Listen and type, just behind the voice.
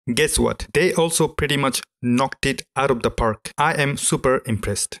Guess what? They also pretty much knocked it out of the park. I am super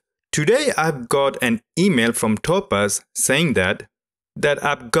impressed. Today I've got an email from Topaz saying that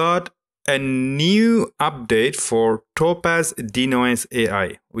I've got a new update for Topaz Denoise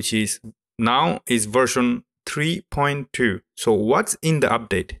AI, which is version 3.2. So what's in the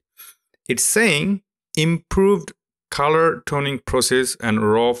update? It's saying improved color toning process and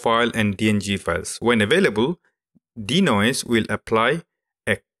raw file and DNG files. When available, Denoise will apply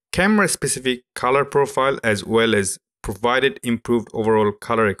a camera specific color profile as well as provided improved overall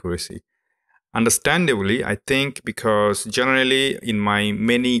color accuracy. Understandably, I think, because generally in my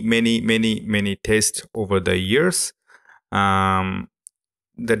many tests over the years, the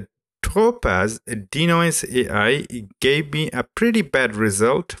Topaz Denoise AI gave me a pretty bad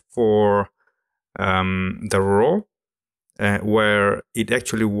result for the RAW, where it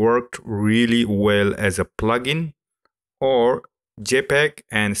actually worked really well as a plugin or JPEG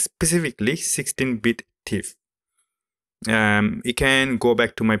and specifically 16-bit TIFF. You can go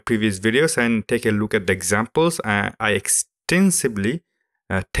back to my previous videos and take a look at the examples. I extensively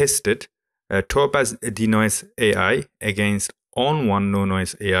tested Topaz Denoise AI against ON1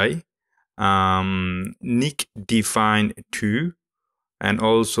 NoNOISE AI, Nick Define 2, and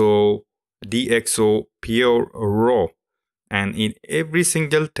also DxO pURErAW. And in every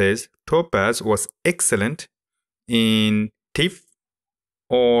single test, Topaz was excellent in TIFF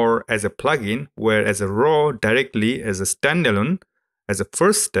or as a plugin, whereas a RAW directly as a standalone, as a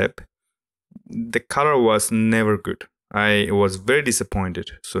first step, the color was never good. I was very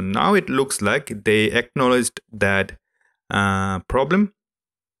disappointed. So now it looks like they acknowledged that problem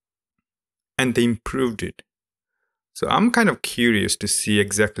and they improved it. So I'm kind of curious to see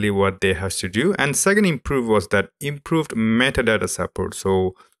exactly what they have to do. And second improve was that improved metadata support.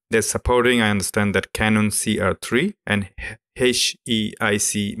 So they're supporting, I understand, that Canon CR3 and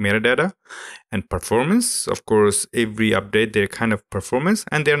HEIC metadata and performance. Of course, every update, they're kind of performance,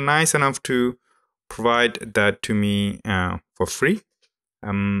 and they're nice enough to provide that to me for free.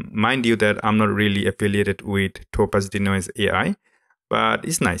 Mind you that I'm not really affiliated with Topaz Denoise AI, but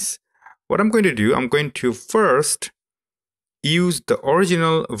it's nice. What I'm going to do, I'm going to first use the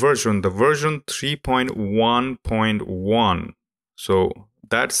original version, the version 3.1.1. So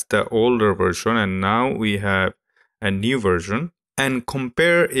that's the older version, and now we have a new version, and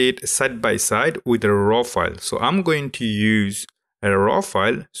compare it side by side with a raw file. So I'm going to use a raw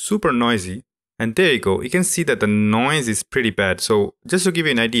file, super noisy, and there you go. You can see that the noise is pretty bad. So just to give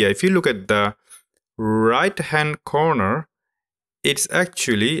you an idea, if you look at the right hand corner, it's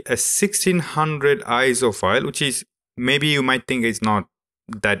actually a 1600 ISO file, which is, maybe you might think it's not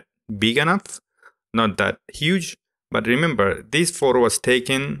that big enough, not that huge. But remember, this photo was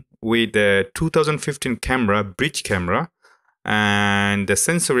taken with a 2015 camera, bridge camera, and the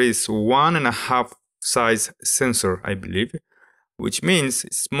sensor is 1.5 size sensor, I believe, which means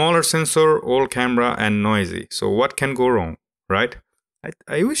smaller sensor, old camera, and noisy. So what can go wrong, right?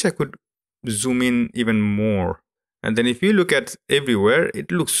 I wish I could zoom in even more. And then if you look at everywhere,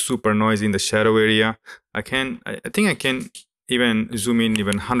 it looks super noisy in the shadow area. I think I can even zoom in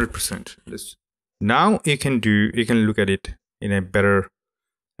even 100%. Now you can look at it in a better,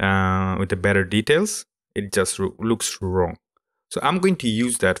 with the better details. It just looks wrong. So I'm going to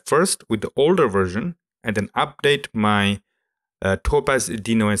use that first with the older version and then update my Topaz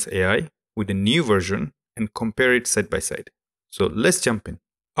Denoise AI with the new version and compare it side by side. So let's jump in.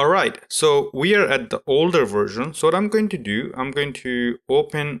 All right, so we are at the older version. So what I'm going to do, I'm going to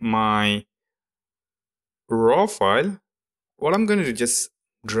open my raw file. What I'm going to do, just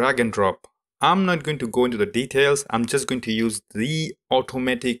drag and drop. I'm not going to go into the details. I'm just going to use the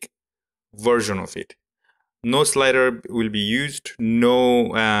automatic version of it. No slider will be used,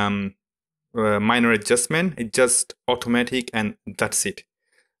 no minor adjustment. It's just automatic, and that's it.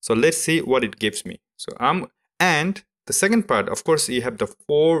 So let's see what it gives me. So and the second part, of course, you have the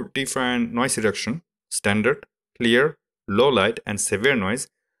 4 different noise reduction: standard, clear, low light, and severe noise.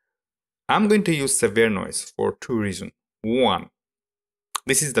 I'm going to use severe noise for 2 reasons. One,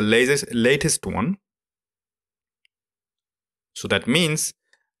 this is the latest one. So that means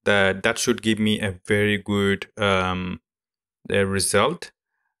that should give me a very good result.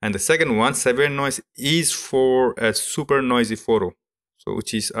 And the second one, severe noise, is for a super noisy photo. So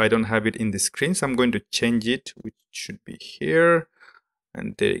which is, I don't have it in the screen, so I'm going to change it, which should be here.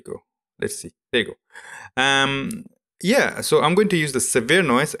 And there you go. Let's see. There you go. Yeah, so I'm going to use the severe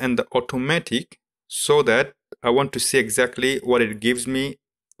noise and the automatic, so that I want to see exactly what it gives me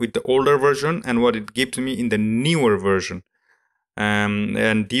with the older version and what it gives me in the newer version.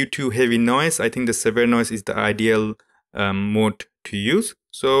 And due to heavy noise, I think the severe noise is the ideal mode to use.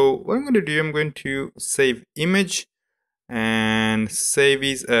 So what I'm going to do, I'm going to save image and save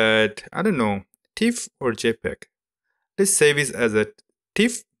it at, I don't know, TIFF or JPEG. Let's save it as a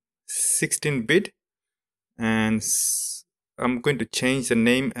TIFF 16-bit, and I'm going to change the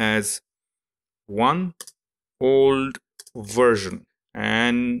name as one old version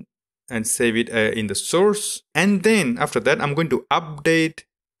and save it in the source. And then after that, I'm going to update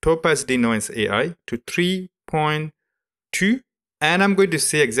Topaz Denoise AI to 3.2, and I'm going to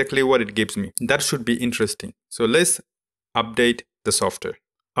see exactly what it gives me. That should be interesting. So let's update the software.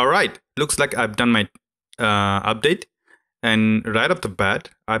 All right, looks like I've done my update, and right off the bat,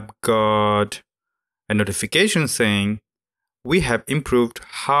 I've got a notification saying we have improved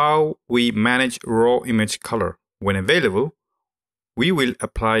how we manage raw image color. When available, we will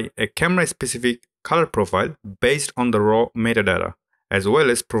apply a camera-specific color profile based on the raw metadata, as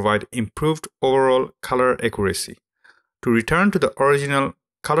well as provide improved overall color accuracy. To return to the original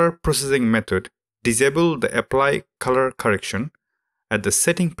color processing method, disable the apply color correction at the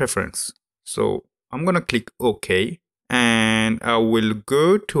setting preference. So I'm going to click OK, and I will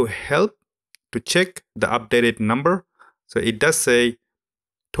go to help to check the updated number. So it does say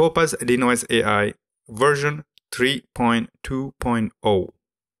Topaz Denoise AI version 3.2.0.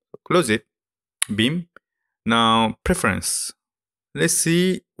 Close it. Beam. Now preference. Let's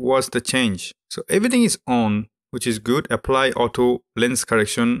see what's the change. So everything is on, which is good. Apply auto lens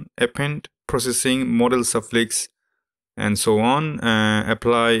correction, append processing, model suffix, and so on.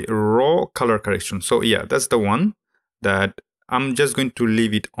 Apply raw color correction. So yeah, that's the one that I'm just going to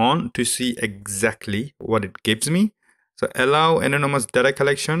leave it on to see exactly what it gives me. So allow anonymous data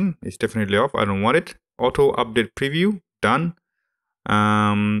collection is definitely off. I don't want it. Auto update preview, done.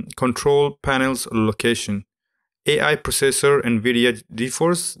 Control panels location. AI processor NVIDIA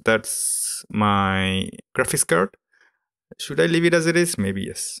GeForce, that's my graphics card. Should I leave it as it is? Maybe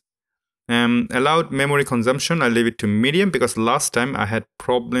yes. Allowed memory consumption, I leave it to medium because last time I had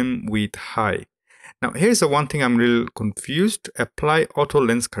problem with high. Now here's the one thing I'm real confused. Apply auto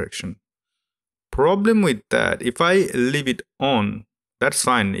lens correction. Problem with that, if I leave it on, that's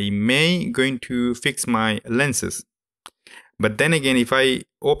fine. It may going to fix my lenses. But then again, if I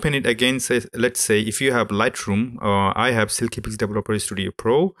open it again, say, let's say if you have Lightroom or I have SilkyPix Developer Studio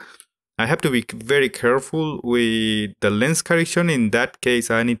Pro, I have to be very careful with the lens correction. In that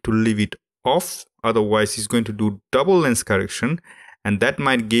case, I need to leave it off. Otherwise, it's going to do double lens correction, and that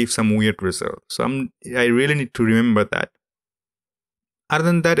might give some weird result. So I really need to remember that. Other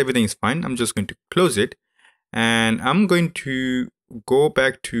than that, everything is fine. I'm just going to close it, and I'm going to go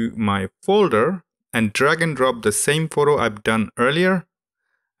back to my folder and drag and drop the same photo I've done earlier,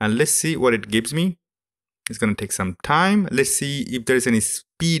 and let's see what it gives me. It's going to take some time. Let's see if there is any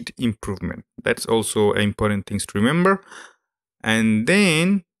speed improvement. That's also an important thing to remember. And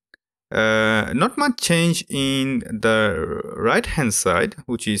then not much change in the right hand side,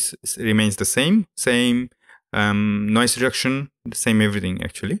 which remains the same noise reduction, the same everything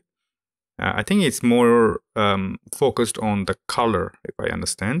actually. I think it's more focused on the color, if I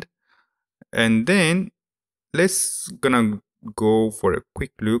understand. And then let's gonna go for a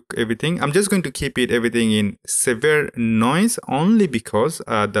quick look everything. I'm just going to keep it everything in severe noise only because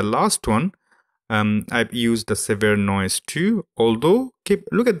the last one I've used the severe noise too. Although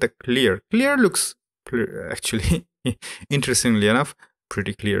look at the clear. Clear looks actually interestingly enough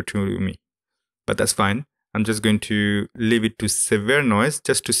pretty clear to me, but that's fine. I'm just going to leave it to severe noise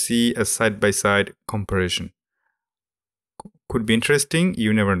just to see a side-by-side comparison. Could be interesting,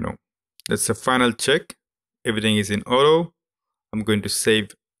 you never know. That's the final check. Everything is in auto. I'm going to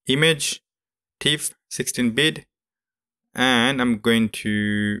save image, TIFF 16-bit, and I'm going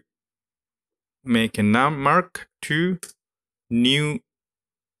to make a mark to new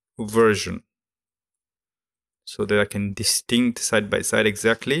version so that I can distinct side by side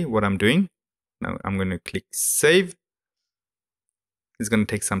exactly what I'm doing. Now I'm going to click save. It's going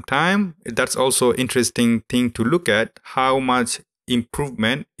to take some time. That's also interesting thing to look at, how much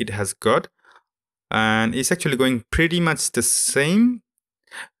improvement it has got. And it's actually going pretty much the same.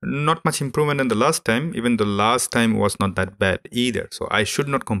 Not much improvement than the last time, even the last time was not that bad either. So I should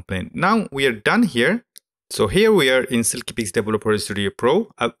not complain. Now we are done here. So here we are in SilkyPix Developer Studio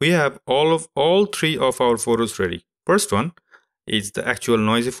Pro. We have all three of our photos ready. First one is the actual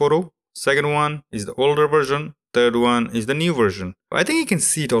noisy photo. Second one is the older version. Third one is the new version. I think you can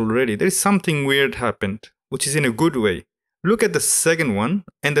see it already. There is something weird happened, which is in a good way. Look at the second one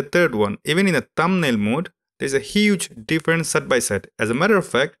and the third one. Even in the thumbnail mode, there's a huge difference side by side. As a matter of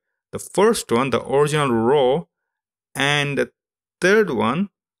fact, the first one, the original raw, and the third one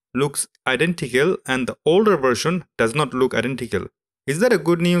looks identical, and the older version does not look identical. Is that a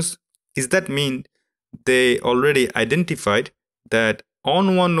good news? Is that mean they already identified that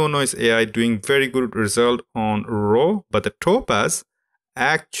ON1 NoNOISE AI doing very good result on RAW, but the Topaz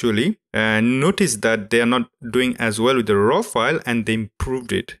actually noticed that they are not doing as well with the RAW file and they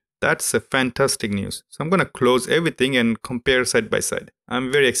improved it. That's a fantastic news. So I'm going to close everything and compare side by side.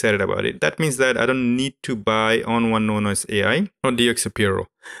 I'm very excited about it. That means that I don't need to buy ON1 NoNOISE AI or DxO pRiME.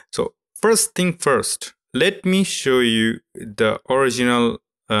 So first thing first, let me show you the original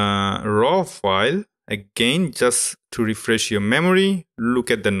RAW file again, just to refresh your memory.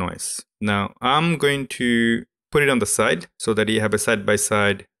 Look at the noise. Now I'm going to put it on the side so that you have a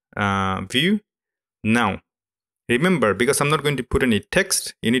side-by-side view. Now, remember, because I'm not going to put any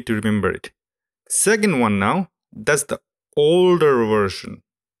text, you need to remember it. Second one now, that's the older version.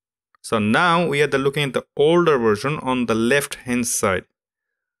 So now we are looking at the older version on the left-hand side.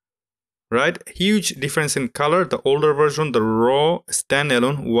 Right? Huge difference in color. The older version, the RAW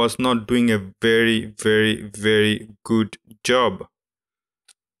standalone, was not doing a very, very, very good job.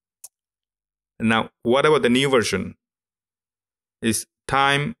 Now, what about the new version? It's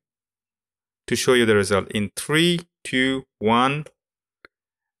time to show you the result in 3, 2, 1,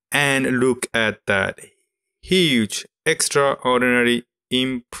 and look at that huge, extraordinary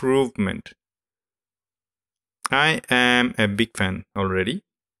improvement. I am a big fan already.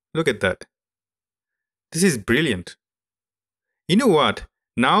 Look at that. This is brilliant. You know what?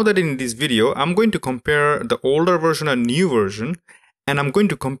 Now that in this video, I'm going to compare the older version and new version, and I'm going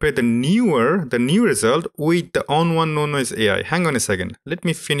to compare the new result with the ON1 NoNOISE AI. Hang on a second. Let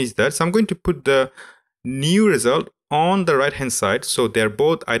me finish that. So I'm going to put the new result on the right hand side. So they're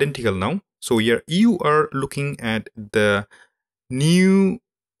both identical now. So here you are looking at the new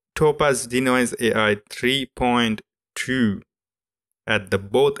Topaz Denoise AI 3.2 at the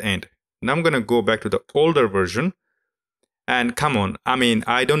both end. Now I'm going to go back to the older version. And come on, I mean,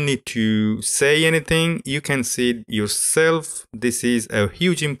 I don't need to say anything. You can see it yourself. This is a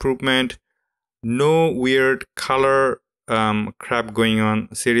huge improvement. No weird color crap going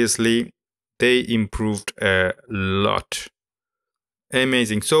on. Seriously, they improved a lot.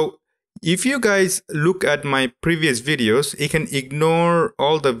 Amazing. So if you guys look at my previous videos, you can ignore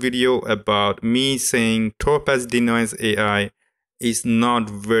all the video about me saying Topaz Denoise AI is not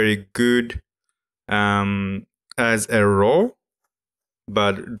very good as a RAW,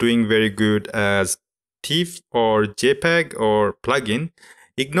 but doing very good as TIFF or JPEG or plugin.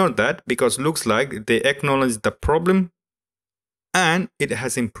 Ignore that, because looks like they acknowledge the problem and it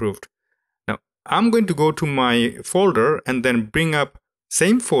has improved. Now I'm going to go to my folder and then bring up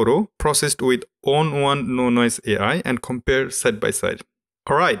same photo processed with ON1 NoNOISE AI and compare side by side.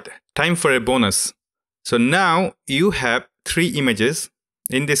 All right, time for a bonus. So now you have 3 images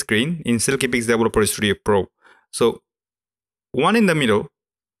in the screen in SilkyPix Developer Studio Pro. So one in the middle,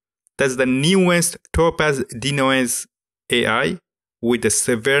 that's the newest Topaz Denoise AI with a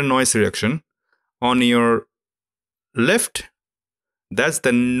severe noise reduction. On your left, that's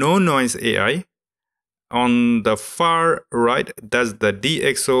the no noise AI. On the far right, that's the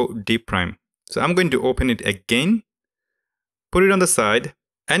DxO pRiME. So I'm going to open it again, put it on the side,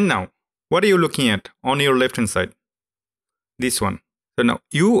 and now, what are you looking at on your left hand side? This one. So now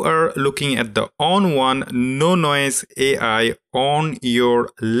you are looking at the ON1 NoNOISE AI on your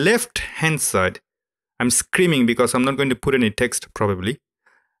left hand side. I'm screaming because I'm not going to put any text probably.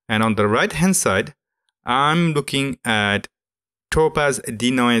 And on the right hand side, I'm looking at Topaz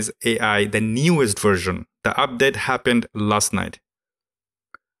Denoise AI, the newest version. The update happened last night.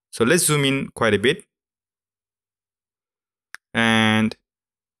 So let's zoom in quite a bit. And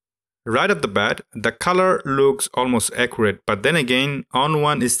right off the bat, the color looks almost accurate, but then again,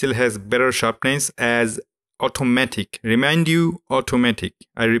 ON1 still has better sharpness as automatic. Remind you, automatic.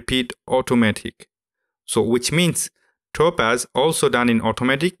 I repeat, automatic. So which means Topaz also done in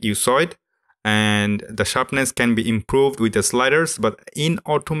automatic, you saw it, and the sharpness can be improved with the sliders, but in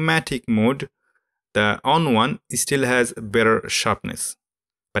automatic mode, the ON1 still has better sharpness.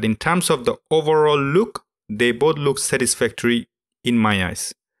 But in terms of the overall look, they both look satisfactory in my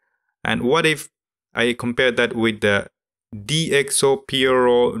eyes. And what if I compare that with the DxO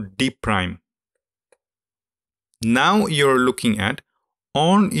pRiME pRiME? Now you're looking at,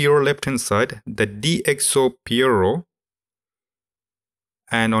 on your left hand side, the DxO pRiME,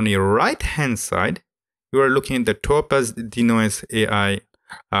 and on your right hand side, you are looking at the Topaz Denoise AI,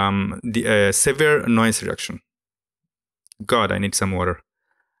 the severe noise reduction. God, I need some water.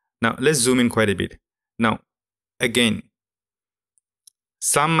 Now let's zoom in quite a bit. Now, again,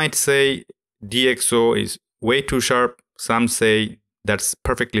 some might say DxO is way too sharp. Some say that's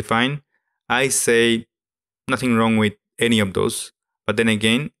perfectly fine. I say nothing wrong with any of those. But then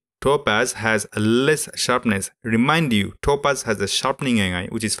again, Topaz has less sharpness. Remind you, Topaz has a sharpening AI,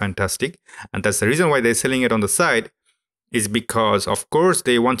 which is fantastic. And that's the reason why they're selling it on the side, is because, of course,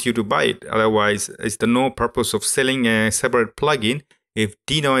 they want you to buy it. Otherwise, it's the no purpose of selling a separate plugin if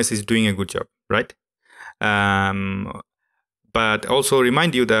Denoise is doing a good job, right? But also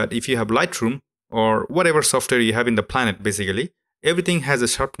remind you that if you have Lightroom or whatever software you have in the planet, basically, everything has a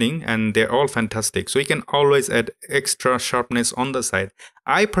sharpening and they're all fantastic. So you can always add extra sharpness on the side.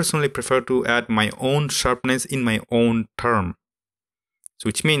 I personally prefer to add my own sharpness in my own term. So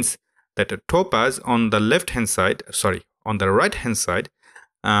which means that a Topaz on the left-hand side, on the right-hand side,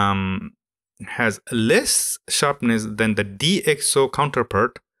 has less sharpness than the DxO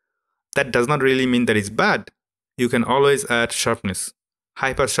counterpart. That does not really mean that it's bad. You can always add sharpness.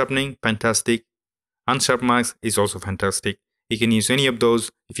 Hyper sharpening, fantastic. Unsharp mask is also fantastic. You can use any of those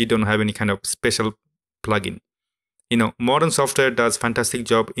if you don't have any kind of special plugin. You know, modern software does fantastic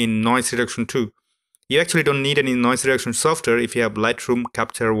job in noise reduction too. You actually don't need any noise reduction software if you have Lightroom,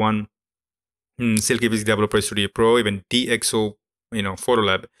 Capture One, Silky Pixel Developer Studio Pro, even DxO,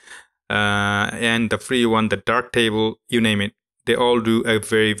 Photolab, and the free one, the Darktable, you name it. They all do a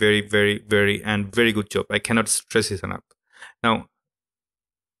very, very, very, very, and very good job. I cannot stress this enough. Now,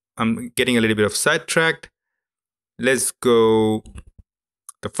 I'm getting a little bit of sidetracked. Let's go.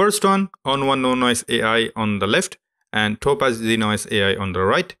 The first one, ON1 NoNOISE AI on the left, and Topaz Denoise AI on the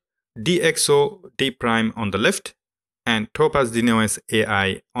right. DxO pRiME on the left, and Topaz Denoise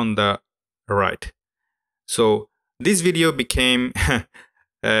AI on the right. So this video became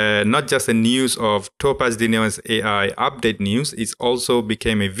not just a news of Topaz Denoise AI update news, it also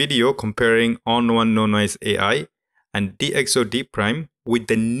became a video comparing ON1 NoNOISE AI and DxO pRiME with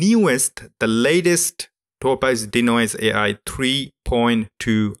the newest, the latest Topaz Denoise AI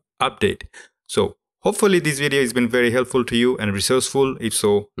 3.2 update. So hopefully this video has been very helpful to you and resourceful. If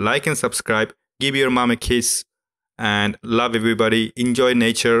so, like and subscribe, give your mom a kiss, and love everybody, enjoy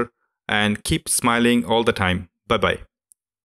nature, and keep smiling all the time. Bye-bye.